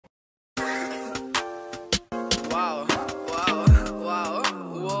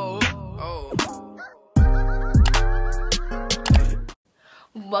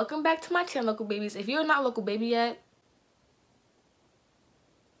welcome back to my channel, local babies. If you're not local baby yet,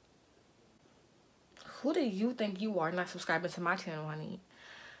 who do you think you are not subscribing to my channel, honey?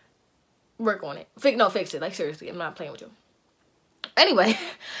 Work on it. Fix it. Like, seriously, I'm not playing with you. Anyway,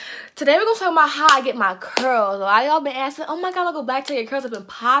 today we're gonna talk about how I get my curls. A lot of y'all been asking, oh my god, Local Black Child, your curls have been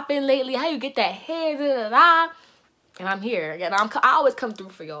popping lately. How you get that hair? Da, da, da. And I'm here. And I always come through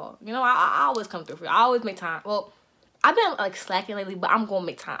for y'all. You know, I always come through for y'all. I always make time. Well, I've been like slacking lately, but I'm gonna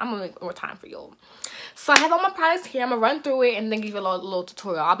make time. I'm gonna make more time for y'all. So I have all my products here. I'm gonna run through it and then give you a little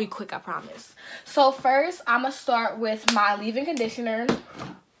tutorial. I'll be quick, I promise. So first, I'm gonna start with my leave-in conditioner.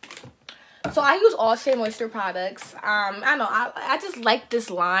 So I use all Shea Moisture products. I know I just like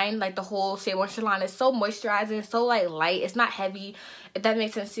this line, like the whole Shea Moisture line. It's so moisturizing, it's so like light. It's not heavy, if that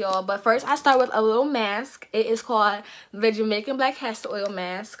makes sense to y'all. But first, I start with a little mask. It is called the Jamaican Black Castor Oil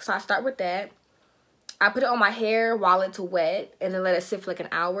Mask. So I start with that. I put it on my hair while it's wet and then let it sit for like an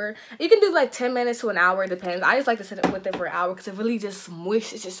hour. You can do like 10 minutes to an hour, it depends. I just like to sit with it for an hour because it really just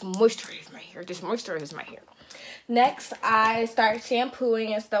moisturizes my hair. Just moisturizes my hair. Next, I start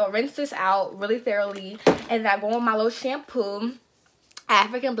shampooing and stuff. Rinse this out really thoroughly. And then I go on my little shampoo.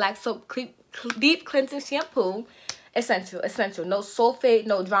 African Black Soap Deep Cleansing Shampoo. Essential. No sulfate,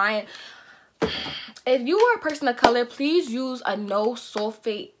 no drying. If you are a person of color, please use a no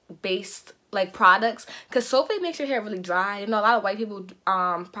sulfate based like products, because sulfate makes your hair really dry. You know, a lot of white people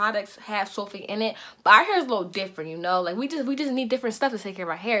products have sulfate in it, but our hair is a little different, you know. Like we just need different stuff to take care of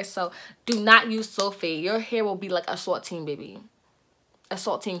our hair. So do not use sulfate. Your hair will be like a saltine, baby. A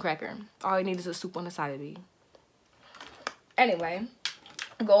saltine cracker. All you need is a soup on the side of it. Anyway,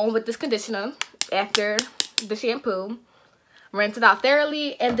 go on with this conditioner after the shampoo. Rinse it out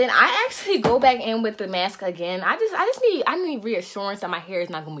thoroughly, and then I actually go back in with the mask again. I need reassurance that my hair is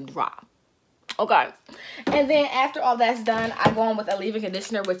not gonna be dry. Okay, and then after all that's done, I go on with a leave-in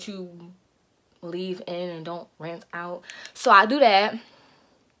conditioner, which you leave in and don't rinse out. So I do that.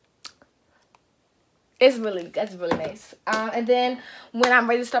 That's really nice. And then when I'm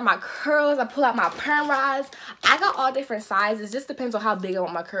ready to start my curls, I pull out my perm rods. I got all different sizes. Just depends on how big I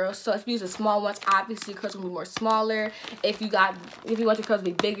want my curls. So if you use the small ones, obviously your curls will be more smaller. If you want your curls to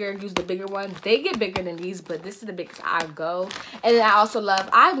be bigger, use the bigger ones. They get bigger than these, but this is the biggest I go. And then I also love,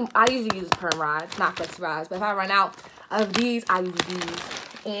 I usually use perm rods, not flex rods. But if I run out of these, I use these.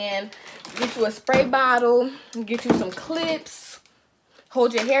 And get you a spray bottle, get you some clips.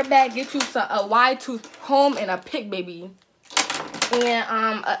 Hold your hair back, get you a wide tooth comb and a pick, baby.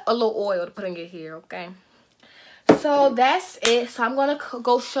 And a little oil to put in your hair, okay? So that's it. So I'm gonna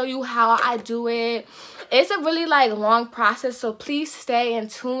go show you how I do it. It's a really like long process, so please stay and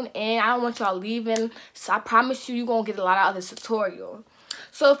tune in. I don't want y'all leaving, so I promise you're gonna get a lot out of this tutorial.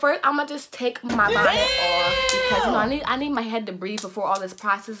 So first, I'm gonna just take my bonnet off because, you know, I need my head to breathe before all this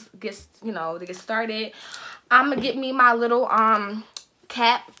process gets, you know, to get started. I'm gonna get me my little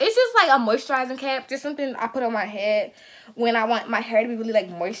cap. It's just like a moisturizing cap, just something I put on my head when I want my hair to be really like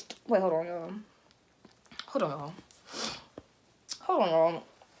moist. Wait, hold on, y'all.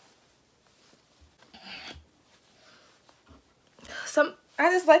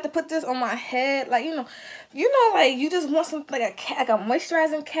 I just like to put this on my head, like you know, like you just want something like a cap, like a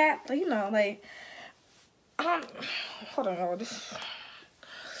moisturizing cap, like, you know, like hold on, y'all.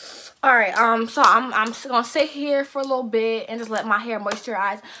 Alright, so I'm gonna sit here for a little bit and just let my hair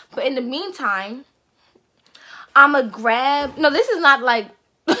moisturize. But in the meantime, I'm gonna grab, no, this is not like,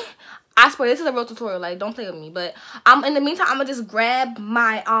 I swear this is a real tutorial, like don't play with me. But in the meantime, I'm gonna just grab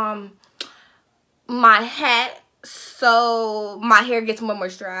my my hat so my hair gets more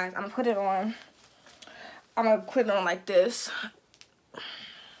moisturized. I'm gonna put it on. I'm gonna put it on like this.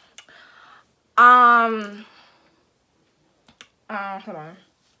 Hold on.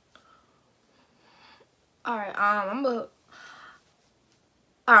 Alright, I'm gonna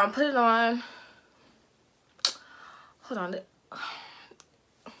put it on. Hold on.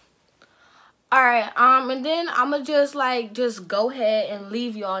 Alright, and then I'm gonna just go ahead and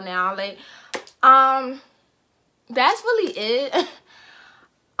leave y'all now. Like, that's really it.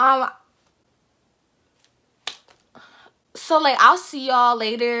 So like I'll see y'all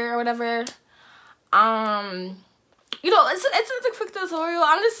later or whatever. You know, it's a quick tutorial.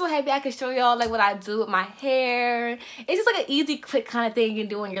 I'm just so happy I can show y'all like what I do with my hair. It's just like an easy, quick kind of thing you can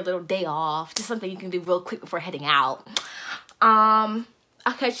do on your little day off. Just something you can do real quick before heading out. I'll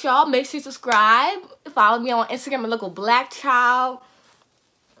catch y'all. Make sure you subscribe. Follow me on Instagram at Localblackchild.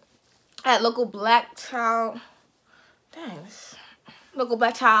 At Localblackchild. Dang.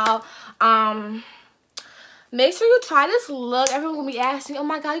 Localblackchild. Make sure you try this look. Everyone will be asking, oh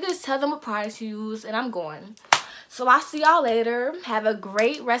my god, you gotta tell them what products you use, and I'm going. So I'll see y'all later. Have a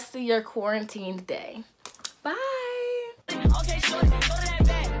great rest of your quarantine day. Bye.